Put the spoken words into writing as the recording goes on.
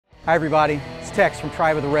Hi everybody, it's Tex from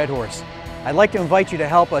Tribe of the Red Horse. I'd like to invite you to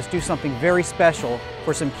help us do something very special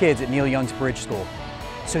for some kids at Neil Young's Bridge School.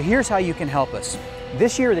 So here's how you can help us.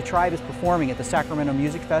 This year the Tribe is performing at the Sacramento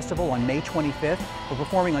Music Festival on May 25th. We're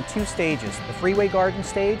performing on two stages, the Freeway Garden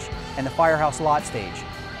stage and the Firehouse Lot stage.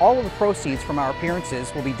 All of the proceeds from our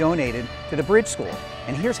appearances will be donated to the Bridge School.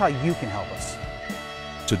 And here's how you can help us.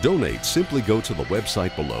 To donate, simply go to the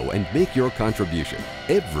website below and make your contribution.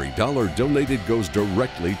 Every dollar donated goes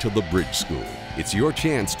directly to the Bridge School. It's your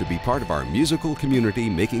chance to be part of our musical community,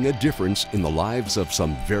 making a difference in the lives of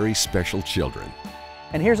some very special children.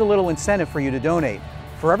 And here's a little incentive for you to donate.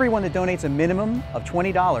 For everyone that donates a minimum of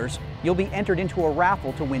 $20, you'll be entered into a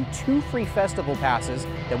raffle to win 2 free festival passes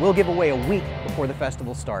that we'll give away a week before the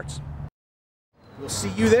festival starts. We'll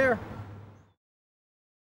see you there.